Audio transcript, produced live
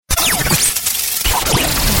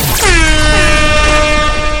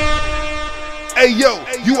Hey yo,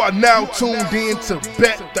 you are now tuned in to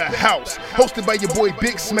Bet the House, hosted by your boy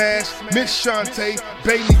Big Smash, Miss Shantae,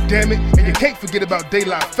 Bailey Dammit, and you can't forget about De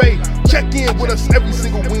La Faye. Check in with us every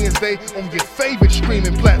single Wednesday on your favorite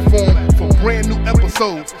streaming platform for brand new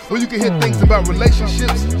episodes where you can hear things about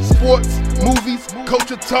relationships, sports, movies,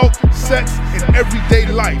 culture talk, sex, and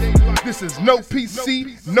everyday life. This is no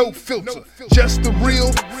PC, no filter, just the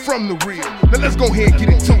real from the real. Now let's go ahead and get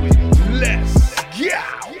into it. Let's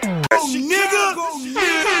go.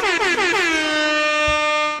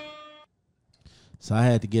 So I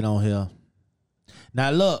had to get on here.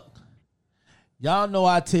 Now look, y'all know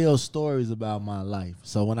I tell stories about my life.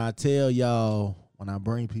 So when I tell y'all, when I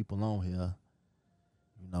bring people on here,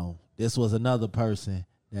 you know, this was another person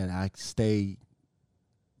that I stayed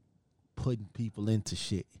putting people into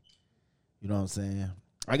shit. You know what I'm saying?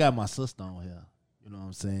 I got my sister on here. You know what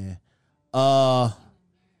I'm saying?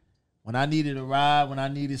 When I needed a ride, when I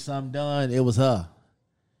needed something done, it was her.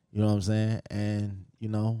 You know what I'm saying? And, you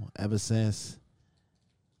know, ever since,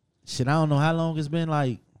 shit, I don't know how long it's been,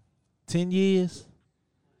 like 10 years?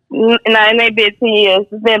 No, it ain't been 10 years.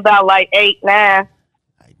 It's been about like 8, 9.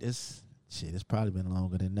 Like this, shit, it's probably been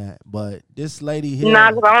longer than that. But this lady here.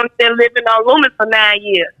 Nah, because I'm still living on Loomis for 9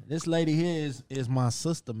 years. This lady here is my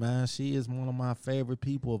sister, man. She is one of my favorite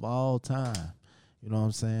people of all time. You know what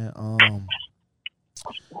I'm saying?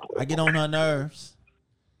 I get on her nerves,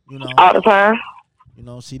 you know. All the time. You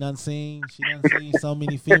know, she done seen so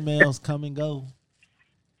many females come and go.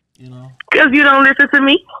 You know. Because you don't listen to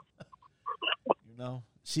me. You know,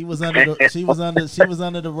 she was under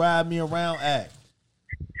the Ride Me Around act.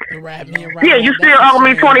 The Ride Me Around. Yeah, you still owe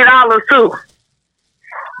me $20 too.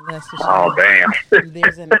 That's the Oh damn.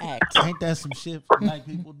 There's an act. Ain't that some shit black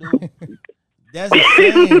people do? That's a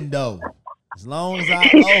saying though. As long as I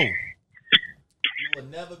owe, you will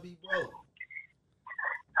never be broke.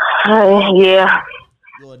 Yeah.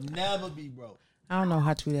 You will never be broke. I don't know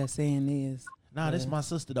how true that saying is. Nah, this is my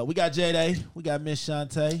sister though. We got J-Day. We got Miss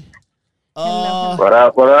Shantae. What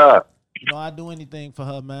up? What up? You know, I do anything for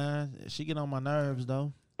her, man. She get on my nerves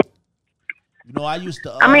though. You know, I used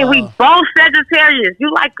to. I mean, we both Sagittarius.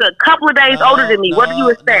 You like a couple of days older than me. What do you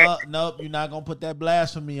expect? Nope, you're not gonna put that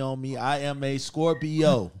blasphemy on me. I am a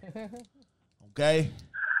Scorpio. Okay.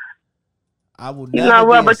 I will never. You know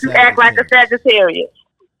what? But you act like a Sagittarius.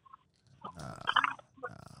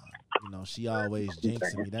 You know, she always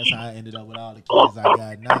jinxing me. That's how I ended up with all the kids I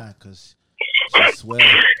got now, because she swear,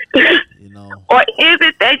 you know. Or is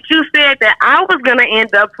it that you said that I was going to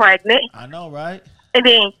end up pregnant? I know, right? And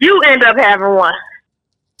then you end up having one.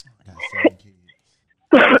 I got 7 kids.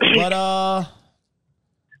 But,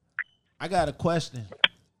 I got a question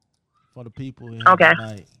for the people here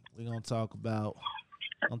tonight. We're going to talk about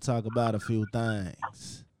a few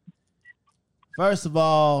things. First of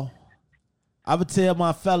all, I would tell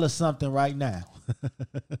my fellas something right now.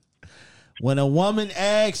 When a woman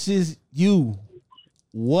asks you,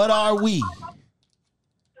 what are we?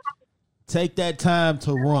 Take that time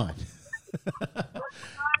to run.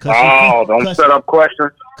 Don't set up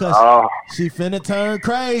questions. Because she finna turn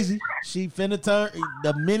crazy. She finna turn,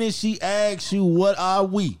 the minute she asks you, what are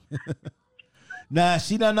we? Now,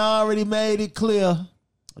 she done already made it clear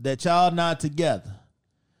that y'all not together.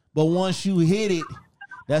 But once you hit it,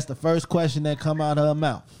 that's the first question that come out of her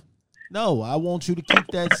mouth. No, I want you to keep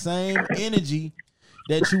that same energy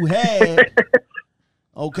that you had.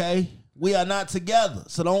 Okay? We are not together.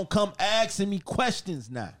 So don't come asking me questions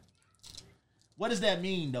now. What does that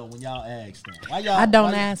mean though when y'all ask that? I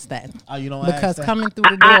don't ask that. Oh, you don't ask that? Because coming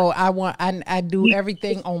through the door, I do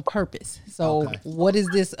everything on purpose. So what is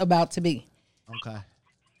this about to be? Okay.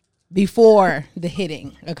 Before the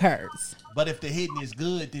hitting occurs. But if the hitting is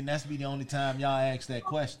good, then that's be the only time y'all ask that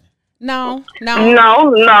question. No, not at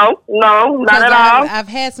all. I've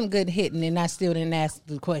had some good hitting, and I still didn't ask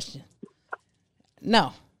the question.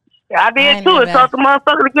 No, I did too. It took the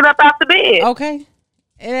motherfucker to get up out the bed. Okay,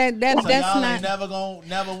 and that's y'all not ain't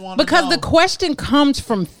never want because the question comes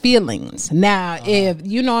from feelings. Now, if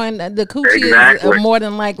you know, and the coochie is more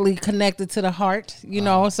than likely connected to the heart. You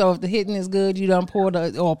know, so if the hitting is good, you don't poke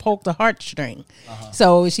the heartstring.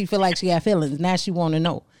 So she feel like she got feelings. Now she want to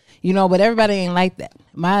know. You know, but everybody ain't like that.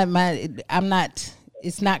 I'm not.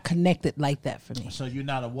 It's not connected like that for me. So you're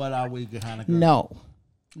not a what are we kind of girl?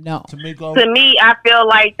 No. To me, I feel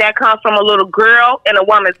like that comes from a little girl in a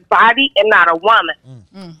woman's body and not a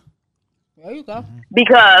woman. There you go.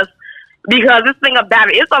 Because this thing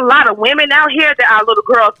about it, it's a lot of women out here that are little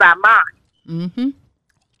girls by mind.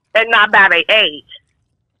 And not by their age.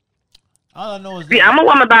 All I know is I'm a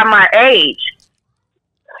woman by my age.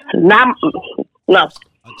 No.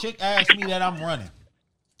 A chick asked me that I'm running.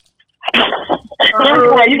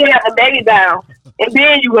 You're gonna have a baby down, and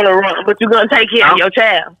then you're gonna run, but you're gonna take care of your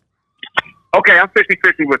child. Okay, I'm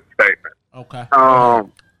 50-50 with the statement. Okay.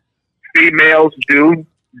 Females do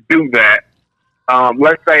that.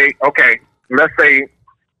 Let's say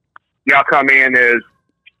y'all come in as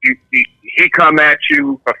he come at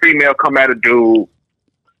you, a female come at a dude,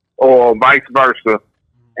 or vice versa,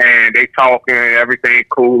 and they talking, everything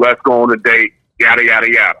cool, let's go on a date, yada, yada,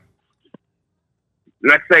 yada.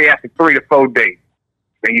 Let's say after 3 to 4 dates,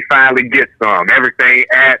 and you finally get some, everything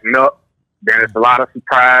adding up, then it's a lot of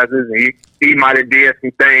surprises, and he might have did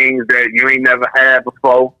some things that you ain't never had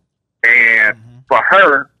before, and for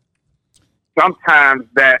her, sometimes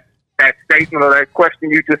that statement or that question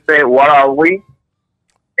you just said, what are we?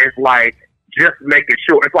 It's like just making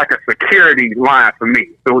sure. It's like a security line for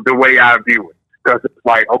me, so the way I view it. Because it's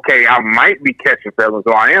like, okay, I might be catching feelings,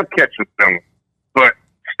 or I am catching feelings, but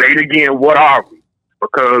state again, what are we?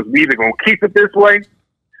 Because we either going to keep it this way,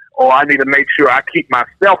 or I need to make sure I keep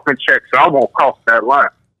myself in check so I won't cross that line.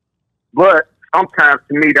 But sometimes,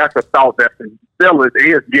 to me, that's a thought that still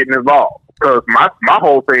is getting involved. Because my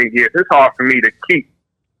whole thing is, it's hard for me to keep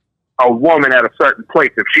a woman at a certain place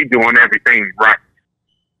if she's doing everything right,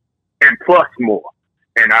 and plus more.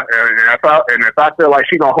 And if I feel like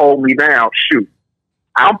she's gonna hold me down, shoot,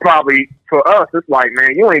 I'm probably, for us, it's like,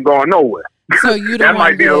 man, you ain't going nowhere. So you don't that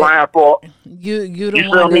might be the line for you don't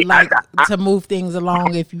want to like to move things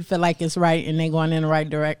along if you feel like it's right and they going in the right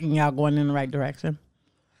direction, y'all going in the right direction.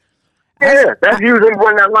 Yeah, that's usually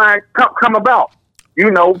when that line come about.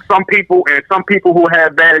 You know, some people who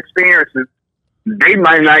have bad experiences, they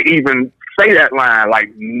might not even say that line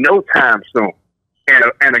like no time soon.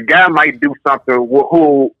 And a guy might do something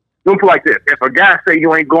who look like this. If a guy say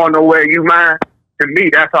you ain't going nowhere, you mind? To me,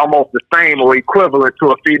 that's almost the same or equivalent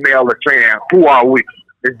to a female that's saying, who are we?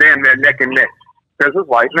 It's damn near neck and neck. Because it's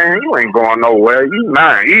like, man, you ain't going nowhere. You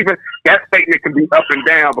mind. Even that statement can be up and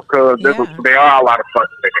down because there are a lot of such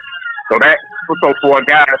things. So for a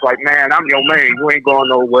guy that's like, man, I'm your man. You ain't going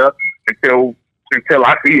nowhere until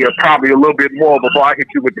I see you probably a little bit more before I hit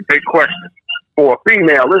you with the big question. For a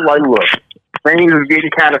female, it's like, look, things is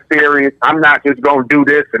getting kind of serious. I'm not just going to do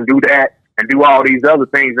this and do that and do all these other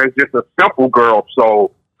things. It's just a simple girl.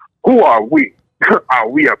 So who are we? Are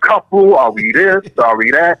we a couple? Are we this? Are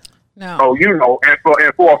we that? No. So, you know, and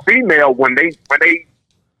for a female, when they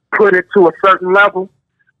put it to a certain level,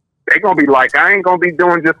 they going to be like, I ain't going to be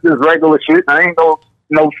doing just this regular shit. I ain't going to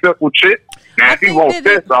no simple shit. Now, if you want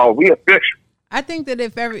this, we official. I think that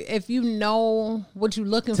if you know what you're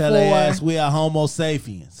looking Tell for, their ass we are Homo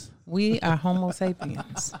sapiens. we are Homo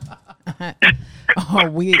sapiens. Oh,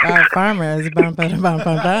 we are farmers. Bum, bum, bum, bum,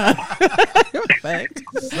 bum. Fact.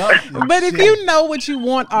 But if you know what you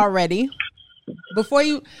want already, before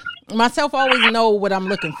you, myself always know what I'm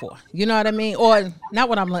looking for. You know what I mean? Or not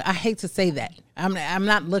what I'm. I hate to say that. I'm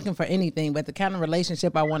not looking for anything, but the kind of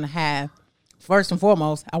relationship I want to have. First and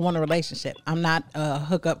foremost, I want a relationship. I'm not a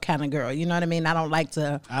hookup kind of girl. You know what I mean? I don't like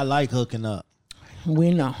to. I like hooking up.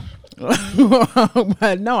 We know.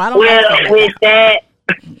 But no, I don't. Well, with that,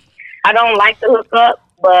 I don't like to hook up,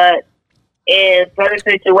 but in certain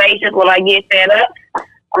situations when I get fed up,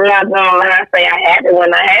 I'm not gonna lie and say I have it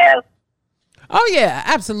when I have. Oh yeah,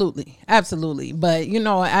 absolutely, absolutely. But you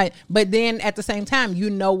know, but then at the same time,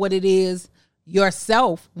 you know what it is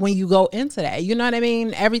yourself when you go into that. You know what I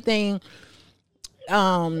mean? Everything.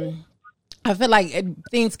 I feel like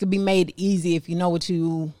things could be made easy if you know what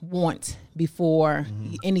you want before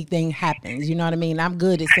anything happens. You know what I mean? I'm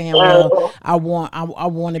good at saying, well, I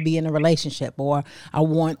want to be in a relationship, or I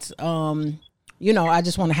want, you know, I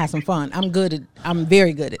just want to have some fun. I'm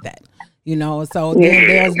very good at that. You know, so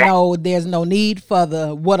then there's no need for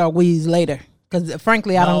the what are we's later. Because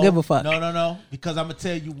frankly, I don't give a fuck. No. Because I'm gonna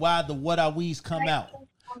tell you why the what are we's come out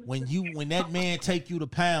when that man take you to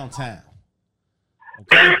Pound Town.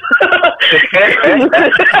 Okay.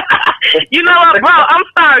 You know what, bro? I'm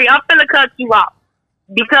sorry. I'm finna cut you off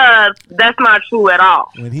because that's not true at all.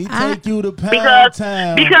 When he take you to Pound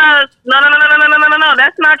Town, because no,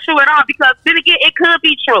 that's not true at all. Because then again, it could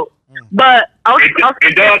be true, but I'm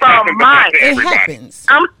speaking from mine. It happens.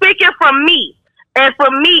 I'm speaking from me, and for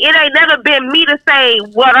me, it ain't never been me to say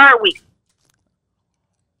what are we,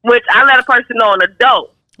 which I let a person know an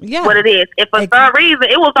adult. Yeah. What it is. If for some reason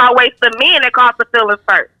it was always the men that caused the feelings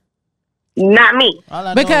first, not me.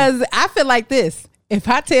 Because I feel like this. If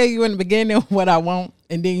I tell you in the beginning what I want,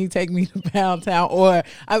 and then you take me to Pound Town,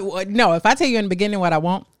 if I tell you in the beginning what I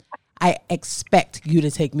want, I expect you to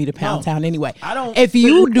take me to Pound Town anyway. If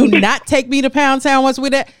you do not take me to Pound Town once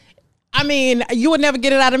with that, I mean, you would never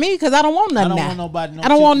get it out of me because I don't want nothing. I don't want nobody. I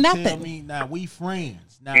don't want nothing. Tell me, now we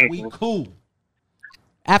friends. Now we cool.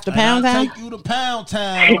 After Pound Town? Take you to Pound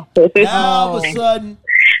Town. Now all of a sudden,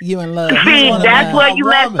 you in love. See, that's where you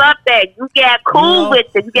mess up at. You get cool with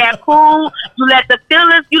it. You get cool. You let the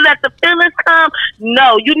feelings come.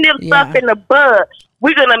 No, you nip stuff in the bud.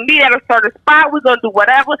 We're gonna meet at a certain spot. We're gonna do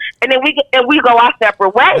whatever, and then we go our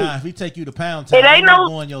separate ways. Nah, if he take you to Pound Town, it ain't no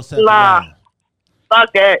going your separate way.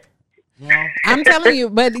 Fuck that. Yeah. I'm telling you,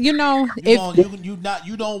 but you know,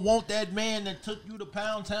 you don't want that man that took you to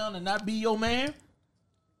Pound Town and not be your man.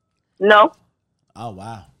 No. Oh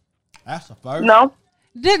wow, that's the first. No.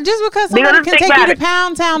 Just because somebody can take you to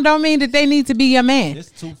Pound Town don't mean that they need to be your man.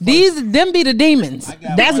 Them be the demons.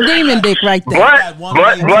 That's demon dick right there.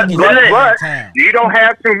 But you don't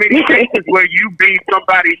have too many cases where you be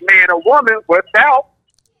somebody's man or woman without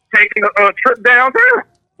taking a trip downtown.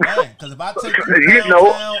 Because if I take you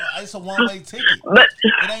downtown, it's a one-way ticket.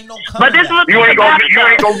 It ain't no coming back.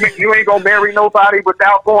 You ain't gonna marry nobody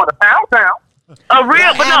without going to Pound Town. But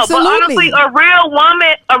honestly, a real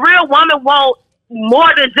woman won't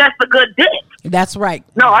more than just a good dick. That's right.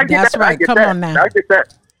 No, I get That's that. right. Come on now. I get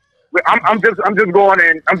that. I'm just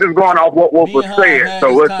going off what was said.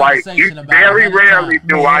 So it's like very rarely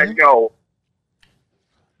do I know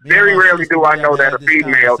that a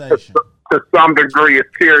female to some degree is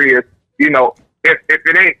serious. You know, if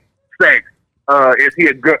it ain't sex, is he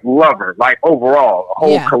a good lover? Like overall, a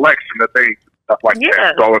whole collection of things, stuff like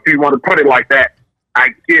that. So if you want to put it like that, I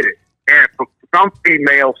get it. And for some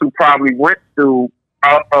females who probably went through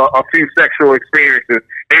a few sexual experiences,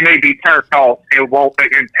 they may be turned off and want the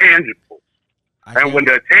intangibles. And when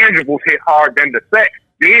the intangibles hit hard than the sex,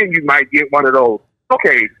 then you might get one of those,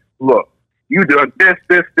 okay, look, you done this.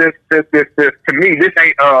 To me, this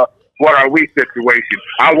ain't what are we situation.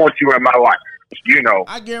 I want you in my life. You know,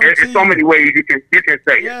 there's so many ways you can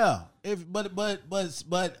say it. Yeah. But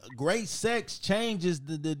great sex changes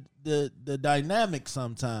the dynamic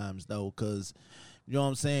sometimes though, because you know what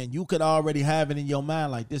I'm saying, you could already have it in your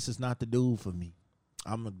mind like this is not the dude for me.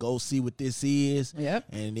 I'm gonna go see what this is. Yep.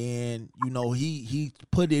 And then you know he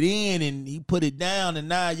put it in and he put it down, and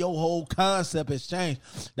now your whole concept has changed.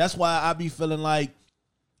 That's why I be feeling like,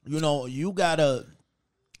 you know, you gotta.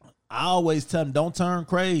 I always tell them, don't turn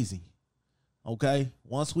crazy. Okay,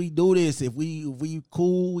 once we do this, if we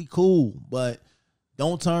cool, we cool, but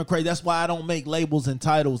don't turn crazy. That's why I don't make labels and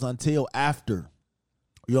titles until after.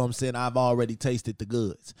 You know what I'm saying? I've already tasted the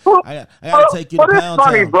goods. I gotta take you to Pound Town. It's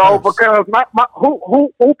funny, bro, first. Because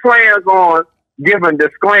who plans on giving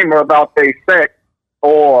disclaimer about their sex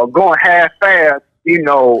or going half-assed, you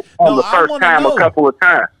know, on the first time a couple of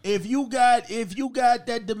times? If you got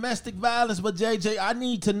that domestic violence, but JJ, I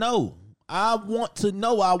need to know. I want to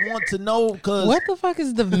know because what the fuck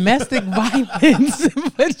is domestic violence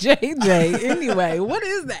for JJ? Anyway, what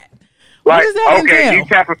is that? What does that entail? You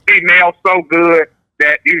type of female so good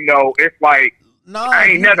that you know it's like I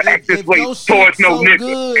ain't never act this way towards no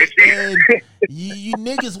nigga. You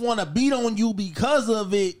niggas want to beat on you because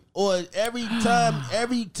of it, or every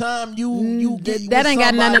time you get that ain't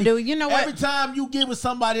got nothing to do. You know what? Every time you get with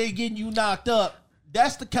somebody, they getting you knocked up.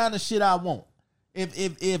 That's the kind of shit I want.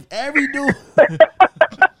 If every dude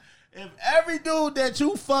that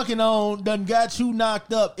you fucking on done got you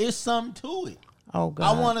knocked up, it's something to it. Oh God!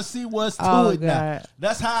 I want to see what's to it now.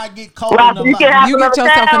 That's how I get caught in you get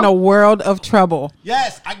yourself in a world of trouble.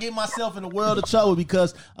 Yes, I get myself in a world of trouble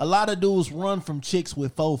because a lot of dudes run from chicks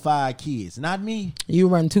with 4-5 kids. Not me. You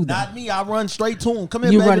run to them. Not me. I run straight to them. Come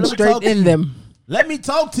here, you baby. Run straight in them. Let me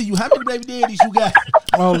talk to you. How many baby daddies you got?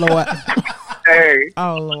 Oh Lord. Hey,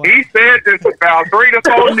 Lord. He said this about 3 to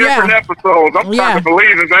 4 different episodes. I'm trying to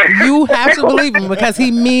believe it, man. You have to believe him because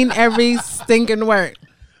he mean every stinking word.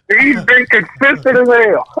 He's been consistent as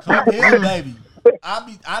hell. Come here, baby. How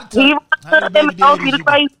many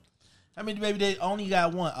baby daddies? Only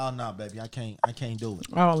got one. Oh no, baby, I can't do it.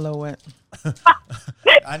 Oh Lord.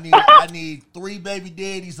 I need 3 baby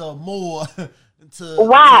daddies or more to.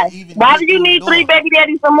 Why? Why do you need 3 baby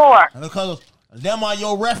daddies or more? Because them are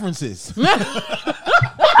your references.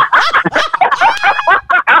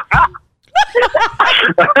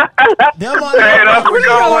 Them are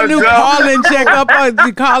call and check up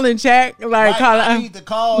on call and check I need to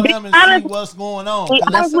call them and see what's going on. You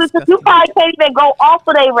probably can't even go off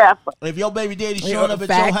of their reference. If your baby daddy showing up at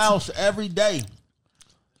your house every day.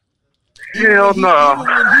 Hell no. Even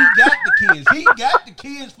when he got the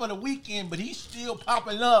kids for the weekend, but he's still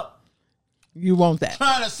popping up. You want that?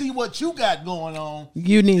 Trying to see what you got going on.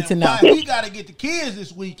 You need to know. He got to get the kids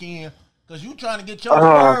this weekend because you trying to get your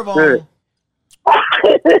nerve on.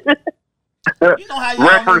 You know how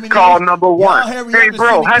reference call number 1. Hey,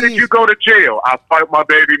 bro, how did you go to jail? I fight my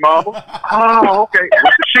baby mama. Oh, okay.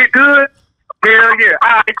 Was the shit good? Hell yeah. All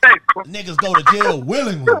right, thanks. Niggas go to jail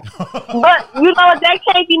willingly. But you know that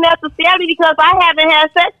can't be necessarily because I haven't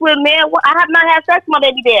had sex with men. I have not had sex with my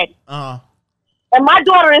baby daddy. And my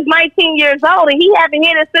daughter is 19 years old, and he haven't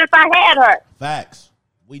hit it since I had her. Facts.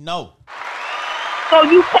 We know. So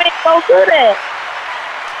you can't go through that.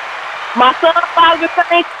 My son father the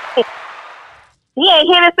same thing. He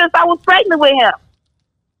ain't hit it since I was pregnant with him.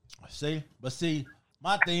 See,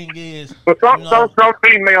 my thing is, but some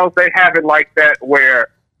females, they have it like that where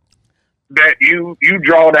that you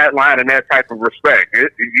draw that line in that type of respect.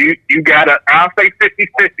 You gotta, I'll say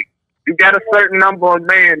 50-50. You got a certain number of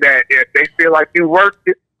men that if they feel like you worked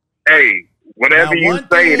it, hey, whatever you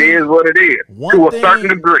say, it is what it is to a certain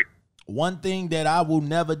degree. One thing that I will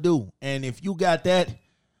never do, and if you got that,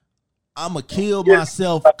 I'ma kill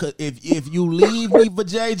myself. Cause if you leave me for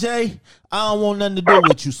JJ, I don't want nothing to do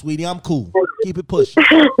with you, sweetie. I'm cool. Keep it pushing.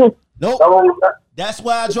 Nope. That's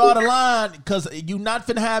why I draw the line, because you not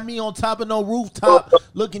finna have me on top of no rooftop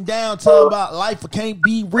looking down, talking about life can't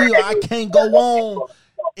be real. I can't go on.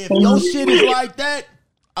 If your shit is like that,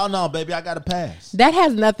 oh no, baby, I gotta pass. That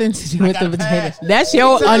has nothing to do with the potatoes. That's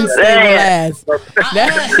your unstable ass.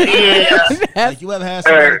 Like you ever had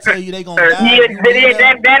somebody tell you they gonna die? Yeah,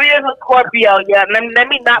 that is a Scorpio. Yeah, let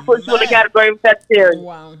me not put you in the category of Sagittarius.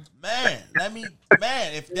 Wow, man,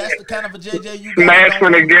 if that's the kind of a JJ you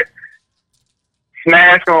got,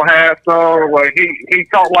 Smash gonna have some. Well, he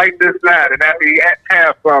talk like this now, and after he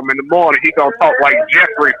have some in the morning, he gonna talk like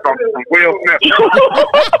Jeffrey from Will Smith.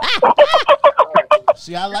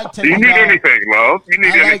 See, I like taking. You need anything, love? You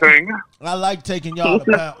need anything? I like taking y'all to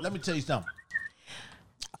pound. Let me tell you something.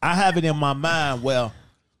 I have it in my mind. Well,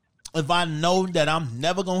 if I know that I'm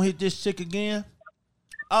never gonna hit this chick again,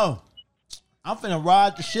 I'm finna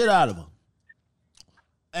ride the shit out of her.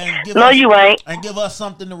 And give you ain't. And give us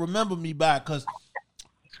something to remember me by, because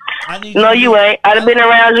I need. No, you ain't. I've been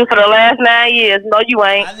around you for the last 9 years. No, you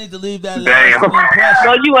ain't. I need to leave that lasting impression.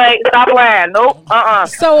 No, you ain't. Stop lying. Nope.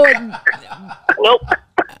 So, nope.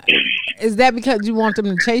 Is that because you want them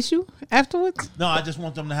to chase you afterwards? No, I just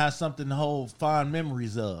want them to have something to hold fond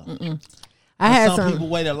memories of. I had some people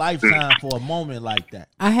wait a lifetime for a moment like that.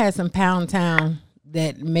 I had some Pound Town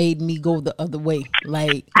that made me go the other way.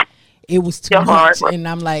 Like, it was too much, and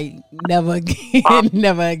I'm like, never again,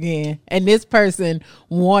 never again. And this person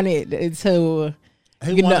wanted to,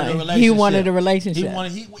 he wanted a relationship.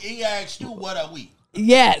 He asked you, "What are we?"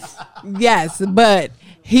 Yes, but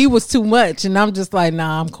he was too much, and I'm just like,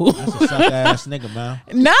 nah, I'm cool. That's a sucker ass nigga, man.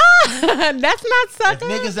 Nah, that's not sucker.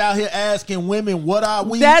 If niggas out here asking women, "What are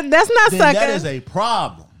we?" That's not sucker. That is a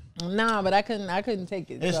problem. Nah, but I couldn't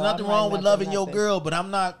take it. There's nothing wrong with loving your girl, but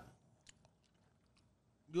I'm not.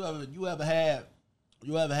 You ever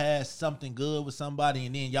had something good with somebody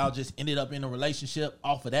and then y'all just ended up in a relationship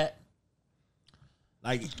off of that?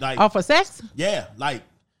 Like off of sex? Yeah, like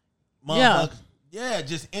motherfuckers. Yeah,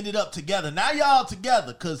 just ended up together. Now y'all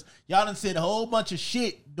together because y'all done said a whole bunch of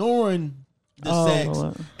shit during the sex.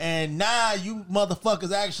 Lord. And now you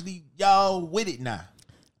motherfuckers actually y'all with it now.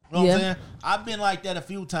 You know what I'm saying? I've been like that a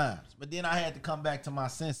few times, but then I had to come back to my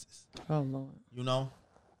senses. Oh Lord. You know?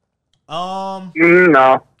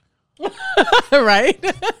 No. Right.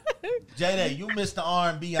 J-Day, you missed the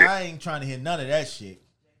R&B. I ain't trying to hear none of that shit.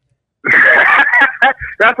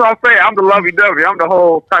 That's what I'm saying. I'm the lovey-dovey. I'm the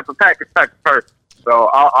whole type of package type of person. So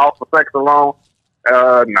off for sex alone,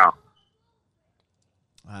 no.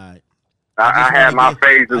 All right. I had my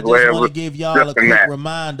phases where I just want to give y'all a quick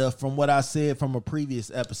reminder from what I said from a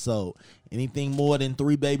previous episode. Anything more than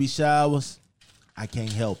 3 baby showers, I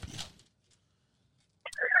can't help you.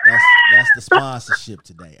 That's the sponsorship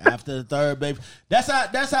today. After the 3rd baby, that's how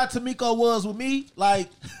Tamiko was with me. Like,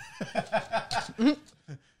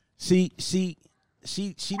 she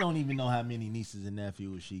don't even know how many nieces and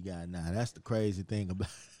nephews she got now. That's the crazy thing about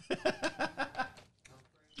it.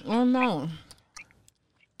 Oh no.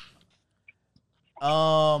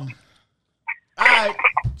 All right,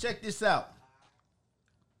 check this out.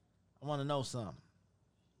 I want to know something.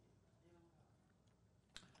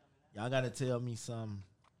 Y'all got to tell me something.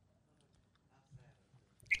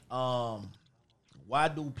 Why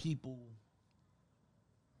do people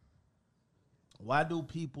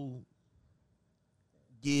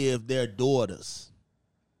give their daughters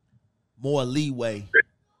more leeway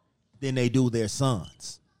than they do their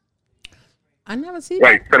sons? I never see that.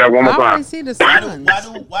 Wait, say that one more time. I always see the sons.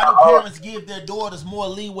 Why do parents give their daughters more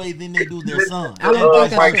leeway than they do their sons?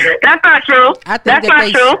 That's not true. I think that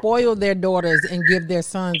they spoil their daughters and give their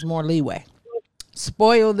sons more leeway.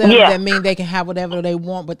 Spoil them, that mean they can have whatever they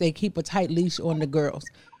want, but they keep a tight leash on the girls.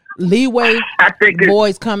 leeway. I think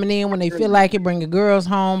Boys coming in when they feel like it, bringing girls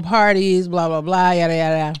home, parties, blah blah blah, yada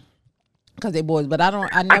yada. Because they boys, but I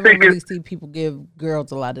never really see people give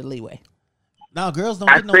girls a lot of leeway. No, girls don't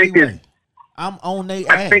get no leeway. I'm on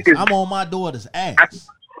their ass. I'm on my daughter's ass.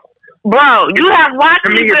 Bro, you have watched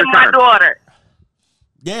me with my daughter.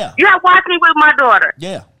 Yeah. You have watched me with my daughter.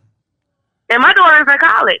 Yeah. And my daughter's in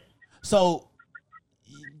college. So,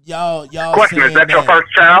 y'all. Question: is that your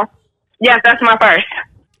first child? Yes, that's my first.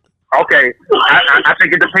 Okay, I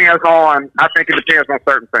think it depends on. I think it depends on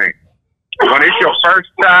certain things. When it's your first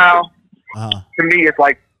child, to me, it's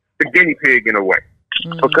like the guinea pig in a way,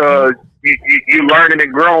 because you learning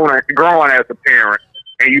and growing as a parent,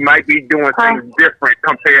 and you might be doing things different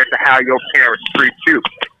compared to how your parents treat you.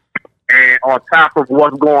 And on top of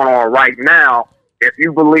what's going on right now, if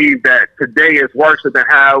you believe that today is worse than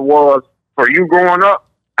how it was for you growing up,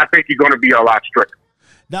 I think you're going to be a lot stricter.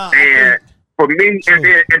 No, and for me, and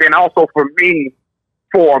then also for me,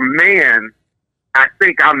 for a man, I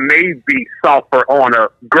think I may be softer on a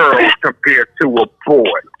girl compared to a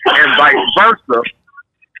boy, and vice versa.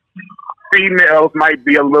 Females might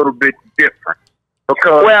be a little bit different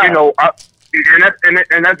because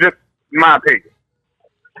and that's just my opinion.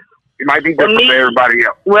 It might be different for everybody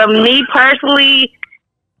else. Well, me personally,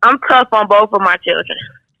 I'm tough on both of my children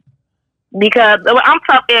because I'm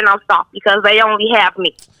tough and I'm soft because they only have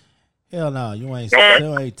me. Hell no, you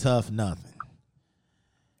ain't tough nothing.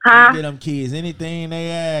 Huh? You get them kids anything they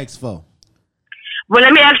ask for. Well,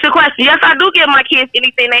 let me ask you a question. Yes, I do give my kids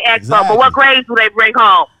anything they ask for, but what grades do they bring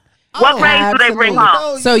home? What grades do they bring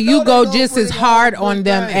home? So you go just as hard on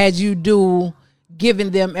them as you do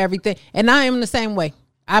giving them everything. And I am the same way.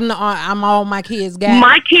 I'm all my kids got.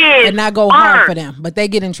 My kids and I go hard for them, but they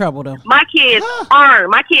get in trouble though. My kids earn.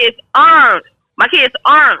 My kids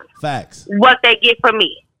earn facts what they get from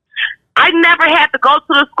me. I never had to go to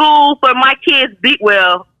the school for my kids beat.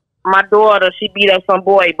 Well, my daughter, she beat up some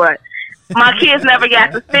boy, but my kids never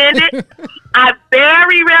got suspended. I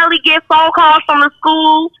very rarely get phone calls from the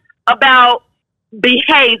school about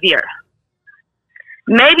behavior.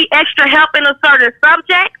 Maybe extra help in a certain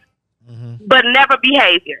subject, but never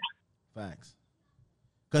behavior. Facts.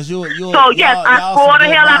 Cause you. So yes, I spoil the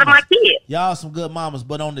hell out of my kids. Y'all some good mamas,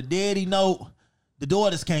 but on the daddy note, the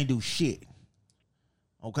daughters can't do shit.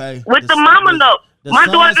 Okay. With the mama note, my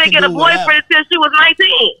daughter didn't get a boyfriend since she was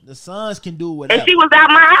 19. The sons can do whatever, and she was out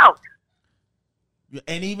my house.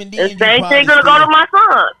 And even then, the same thing gonna go to my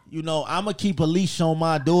son. You know, I'm gonna keep a leash on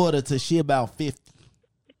my daughter till she about 50.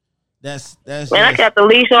 That's. Man, I kept the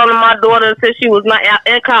leash on my daughter until she was not out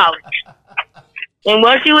in college. And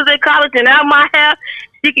once she was in college and out my house,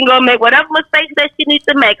 she can go make whatever mistakes that she needs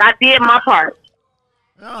to make. I did my part.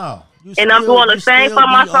 Oh, and I'm doing the same for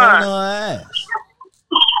my son.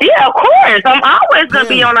 Yeah, of course. I'm always going to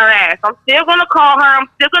be on her ass. I'm still going to call her. I'm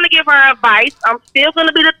still going to give her advice. I'm still going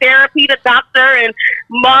to be the therapy, the doctor, and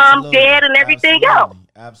mom, dad, and everything else.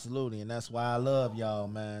 Absolutely. And that's why I love y'all,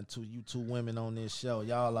 man. You two women on this show.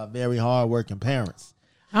 Y'all are very hardworking parents.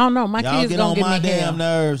 I don't know. My kids don't get me on my damn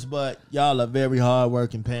nerves, but y'all are very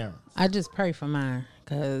hardworking parents. I just pray for mine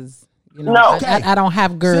because, you know, I don't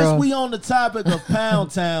have girls. Since we on the topic of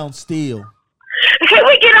Pound Town still. Can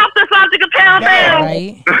we get off the subject of Pound Town?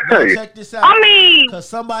 Right. Now check this out. I mean, because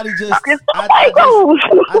somebody I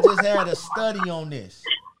just had a study on this.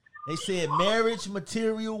 They said marriage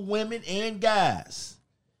material women and guys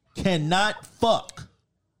cannot fuck.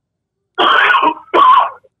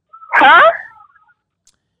 Huh?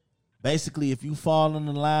 Basically, if you fall on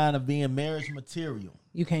the line of being marriage material,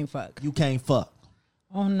 you can't fuck. You can't fuck.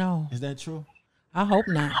 Oh no. Is that true? I hope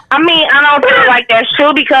not. I mean, I don't feel like that's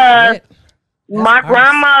true because my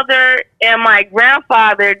grandmother and my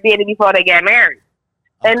grandfather did it before they got married.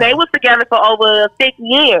 Okay. And they was together for over 6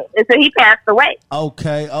 years until he passed away.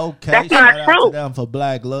 Okay. That's not true. Down for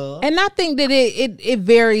black love. And I think that it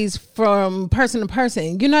varies from person to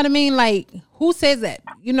person. You know what I mean? Like, who says that?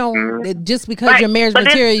 You know, that just because you're marriage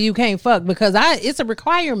material, you can't fuck. Because it's a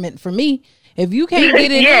requirement for me. If you can't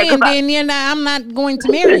get it then I'm not going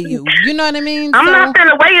to marry you. You know what I mean? I'm not going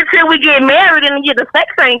to wait until we get married and the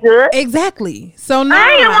sex ain't good. Exactly. So no,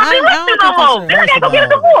 I ain't want to be with you no more. I gotta go get a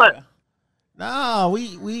divorce. No, we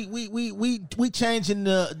changing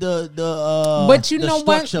the but you the know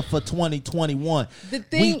structure what? For 2021.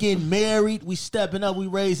 We getting married, we stepping up, we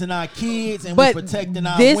raising our kids, and we protecting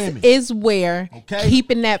our women. This is where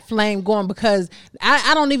keeping that flame going, because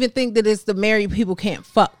I don't even think that it's the married people can't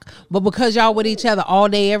fuck, but because y'all with each other all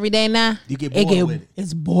day every day now, you get bored with it.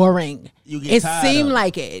 It's boring. It seemed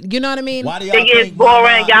like it. You know what I mean? Why do y'all It gets think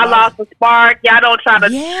boring. Y'all lost the spark. Y'all don't try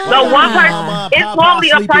to. Yeah. No, one person. Mama, It's Papa normally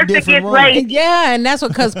a sleep in person different gets rooms. lazy. Yeah, and that's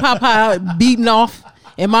because Papa beating off,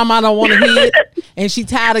 and Mama don't want to hear it, and she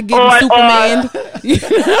tired of getting Or- Superman.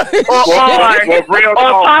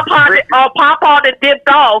 Or Papa that dipped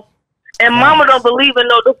off, and Mama don't believe in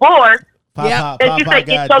no divorce. Papa, And she said, got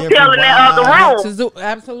 "Get your different tail in that other vibes. room.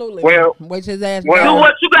 Absolutely. Well- Wait his ass well- Do down.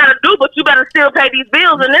 what you gotta do, but you better still pay these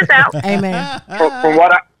bills in this house." Amen.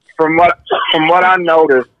 From what I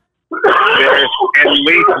noticed, there's at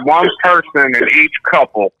least one person in each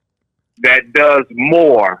couple that does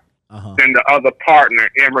more than the other partner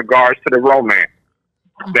in regards to the romance.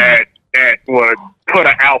 That would put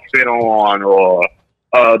an outfit on, or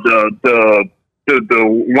the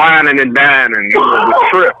whining and dining, the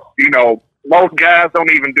trip. Most guys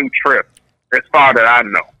don't even do trips, as far that I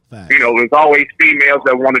know. Facts. There's always females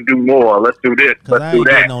that want to do more. Let's do this. 'Cause I Let's do ain't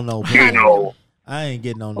that. getting on no plane. I ain't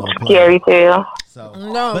getting on no plane. Scary tale. So,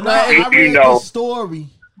 No, but but I read know- this story,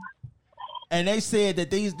 and they said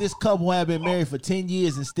that this couple have been married for 10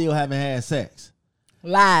 years and still haven't had sex.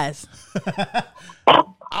 lies.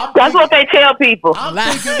 That's what they tell people. I'm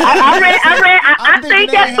Lies. thinking, I think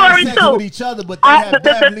they that ain't story had sex too. with each other, but they have The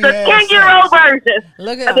definitely had 10-year-old sex. version.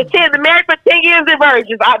 Look The at him. 10, the married for 10 years in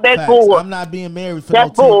virgins. That's Facts. bull. I'm not being married for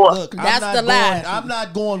That's no 10. bull. Look, That's I'm not the lie. I'm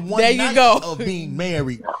not going one There you night go. of being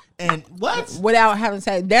married. And what? Without having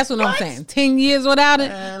sex. That's what I'm saying. 10 years without it?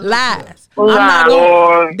 Man, Lies. look. I'm not Boy,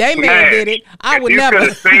 going. They may have smash. did it. I If would you never.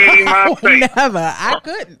 could've seen my I would face. never. I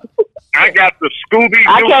couldn't. I got the Scooby-Doo.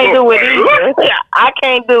 I can't do it book. either. I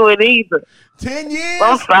can't do it either. 10 years?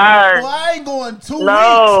 I'm sorry. Well, I ain't going 2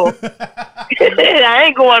 No. weeks. I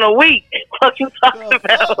ain't going a week. What you talking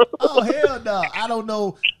about? Oh, hell no. I don't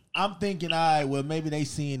know. I'm thinking, all right, well, maybe they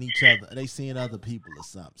seeing each other. They seeing other people or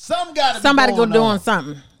something. Somebody go going doing on.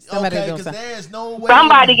 something. Somebody Okay, doing because something. there's no way.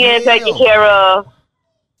 Somebody in getting hell taken care of.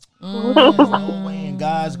 There's no way in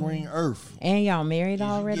God's green earth. And y'all married You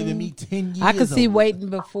already? giving me 10 years. I could see of it. waiting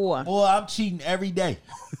before. Boy, I'm cheating every day.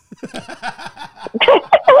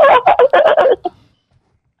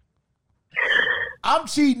 I'm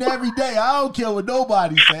cheating every day. I don't care what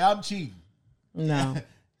nobody say. I'm cheating. No.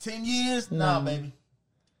 10 years? Nah, baby.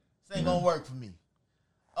 This ain't gonna work for me.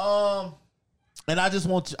 And I just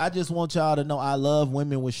want y'all to know I love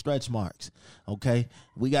women with stretch marks. Okay?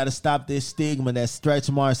 We gotta stop this stigma that stretch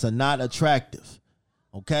marks are not attractive.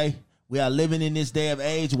 Okay? We are living in this day of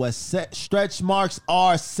age where stretch marks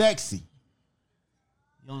are sexy.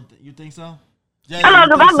 You think so? Jay, I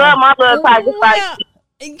know, you because think I so? love my little tiger Yeah. fight.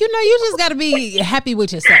 You just got to be happy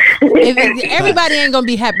with yourself. Everybody ain't going to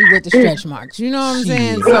be happy with the stretch marks. You know what I'm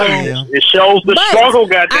saying? Shit. So, Yeah. It shows the struggle, I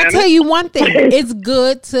goddamn tell it. you one thing. It's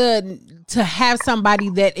good to have somebody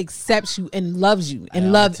that accepts you and loves you and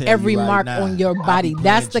I'ma love tell you every right mark now, on your I be body. playing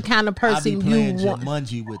That's the kind of I be person playing you want.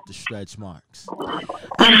 Jumanji with the stretch marks.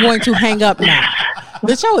 I'm going to hang up now.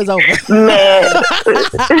 The show is over. Man,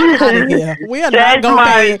 Out of here. We are not Stretch going to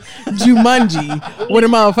play Jumanji with a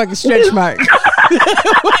motherfucking stretch mark.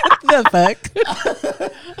 What the fuck?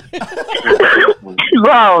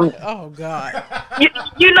 wrong. Oh, God.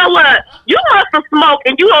 You know what? You must have smoked,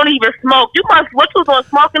 and you don't even smoke. What you doing,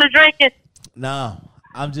 smoking or drinking? No,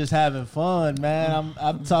 I'm just having fun, man.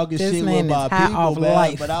 I'm talking This shit man with my is high people, off man.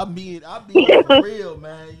 life. But I'm being for real,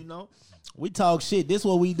 man. You know, we talk shit. This is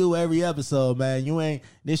what we do every episode, man.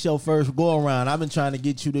 This your first go around. I've been trying to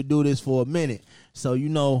get you to do this for a minute, so you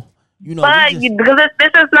know. But because this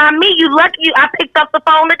is not me. You lucky I picked up the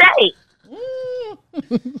phone today.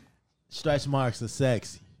 Stretch marks are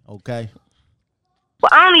sexy, okay? Well,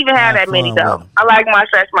 I don't even have Have that many fun with though. 'em. I like my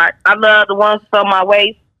stretch marks. I love the ones on my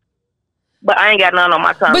waist, but I ain't got none on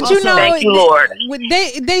my tongue. But you know, thank you, Lord.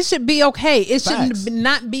 they should be okay. It shouldn't Facts.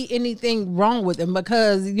 not be anything wrong with them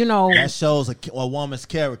because That shows a woman's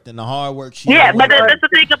character and the hard work she. Yeah, done but with. that's the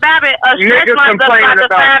thing about it. A stretch Niggas mark doesn't complaining have to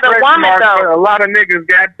about find a stretch woman marks, but though. a lot of niggas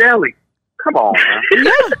got belly. Come on, man.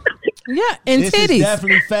 yeah, and This titties. is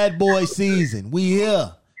definitely fat boy season. We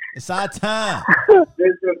here. It's our time. That's Yeah.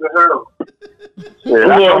 some niggas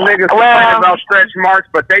Well- complaining about stretch marks,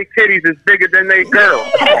 but they titties is bigger than they girls.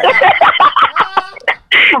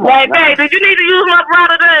 Hey, did you need to use my bra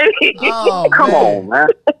today? Oh, Come man. on, man.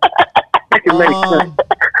 Make it make sense.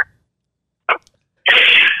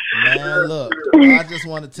 Man, look, I just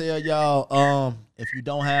want to tell y'all, if you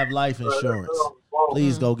don't have life insurance,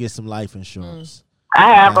 please go get some life insurance.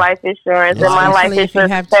 I have life insurance, and my life Especially if you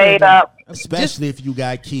insurance have is paid children. up. Especially if you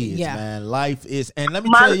got kids, Yeah. man. Life is, and let me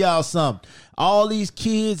My- tell y'all something. All these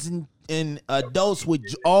kids and adults with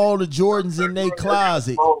all the Jordans in their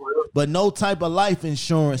closet, but no type of life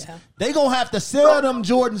insurance, they gonna have to sell them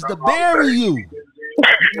Jordans to bury you.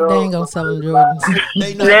 They ain't gonna sell them Jordans. They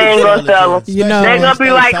ain't gonna sell them. You know, They gonna be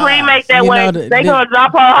like, "Clean, make that way." They gonna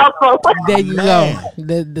drop her hustle. There you go.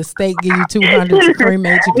 The state give you $200 to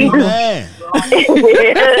cremate your people. Man. Take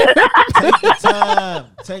the time.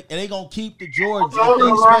 And they gonna keep the Jordans,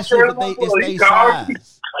 especially if it's they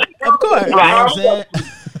size. Of course. You know what I'm saying?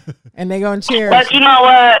 And they gonna cherish. But you know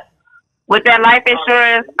what? With that life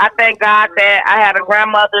insurance, I thank God that I had a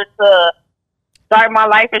grandmother to start my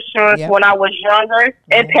life insurance when I was younger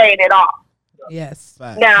and paid it off. Yes.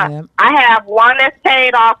 Now I have one that's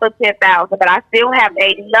paid off for $10,000, but I still have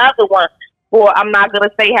another one for I'm not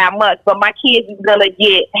gonna say how much, but my kids is gonna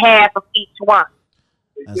get half of each one.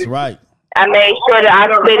 That's right. I made sure that I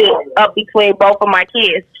split it up between both of my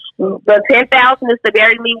kids. The $10,000 is to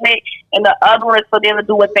bury me with, and the other one is for them to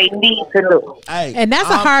do what they need to do. Hey, and that's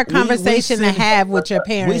a hard conversation to have with your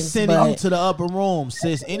parents. We sending you to the upper room,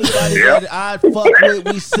 sis. Anybody that I fuck with,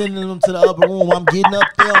 we sending them to the upper room. I'm getting up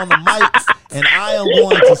there on the mic, and I am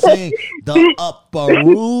going to sing the upper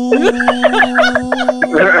room.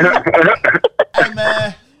 Hey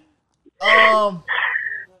man,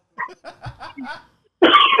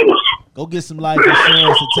 go get some life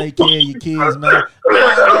insurance and take care of your kids, man.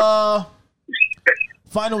 Right,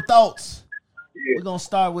 final thoughts. We're gonna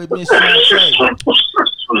start with Miss Shantae.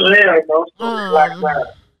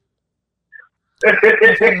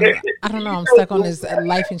 I don't know. I'm stuck on this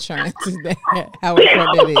life insurance. How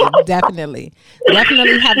important it is. Definitely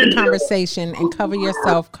have the conversation and cover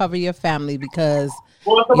yourself, cover your family, because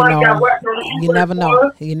you never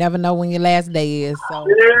know. You never know when your last day is. So.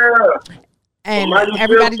 And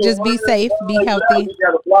everybody just be safe, be healthy,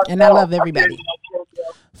 and I love everybody.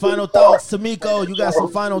 Final thoughts, Tamiko. You got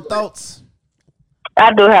some final thoughts?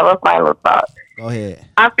 I do have a final thought. Go ahead.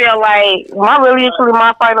 I feel like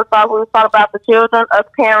my final thought, we thought about the children. Us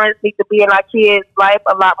parents need to be in our kids' life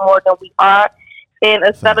a lot more than we are. And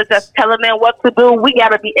instead of just telling them what to do, we got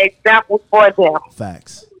to be examples for them.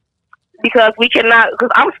 Facts. Because we cannot,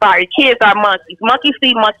 because I'm sorry, kids are monkeys. Monkey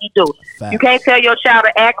see, monkey do. Facts. You can't tell your child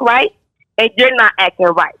to act right, and you're not acting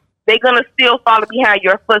right. They're going to still follow behind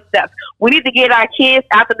your footsteps. We need to get our kids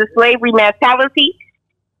out of the slavery mentality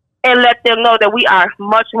and let them know that we are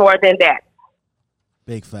much more than that.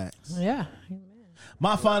 Big facts. Yeah.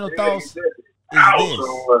 My final thoughts is this.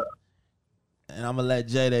 And I'm going to let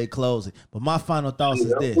J-Day close it. But my final thoughts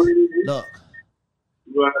is this. Look.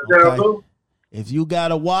 Okay, if you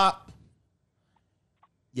got a WAP,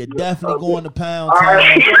 you're definitely going to Pound Town,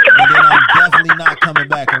 and then I'm definitely not coming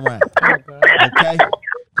back around. Okay?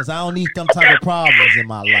 Because I don't need them type of problems in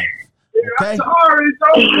my life. Okay?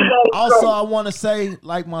 Also, I want to say,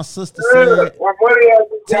 like my sister said,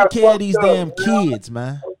 take care of these damn kids,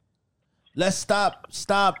 man. Let's stop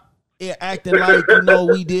acting like,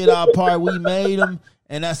 we did our part, we made them,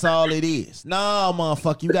 and that's all it is. No,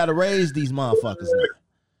 motherfucker, you got to raise these motherfuckers now.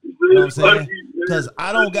 You know what I'm saying? Because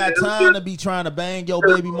I don't got time to be trying to bang your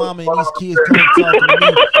baby mama and these kids come talking to me.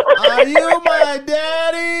 Are you my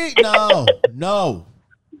daddy? No.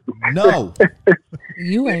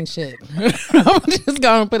 You ain't shit. I'm just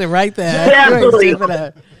going to put it right there. Definitely.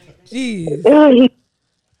 Jeez. Jenny,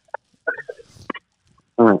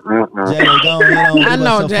 go ahead on. I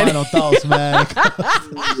know, Jenny. Final thoughts, man.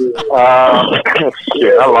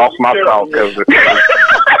 Shit, I lost my thought because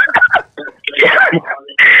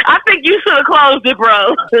I think you should have closed it,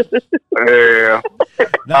 bro. yeah.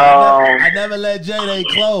 No, I never let J-Day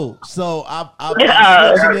close, so I'm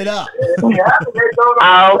switching it up.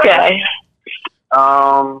 Okay.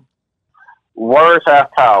 Words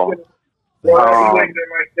have power.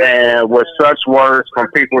 And with such words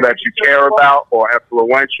from people that you care about or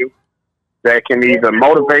influence you, that can either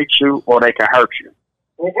motivate you or they can hurt you.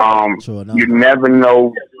 You never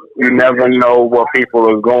know what people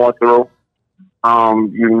are going through.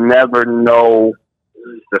 You never know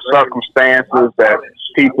the circumstances that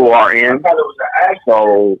people are in.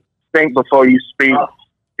 So think before you speak.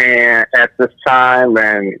 And at this time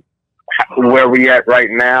and where we at right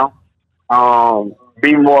now,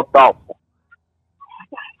 be more thoughtful.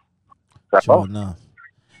 Sure enough.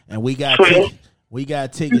 And we got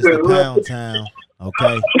tickets to Pound Town.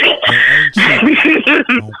 Okay, they ain't cheap.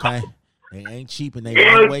 Okay. They ain't cheap and they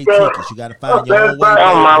one-way tickets. You got to find your own way back.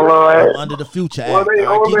 Oh, my Lord. Under the Future Act.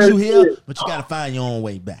 I'll get you here, but you got to find your own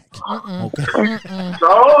way back. Okay? All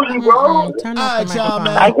right, y'all,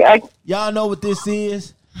 man. Y'all know what this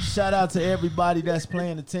is. Shout out to everybody that's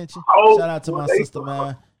paying attention. Shout out to my sister,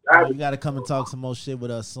 man. You got to come and talk some more shit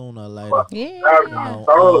with us sooner or later. Yeah.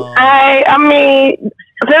 I mean,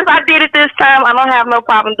 since I did it this time, I don't have no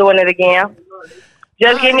problem doing it again.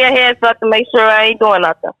 Just give me a heads up to make sure I ain't doing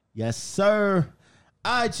nothing. Yes, sir.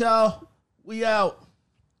 All right, y'all. We out.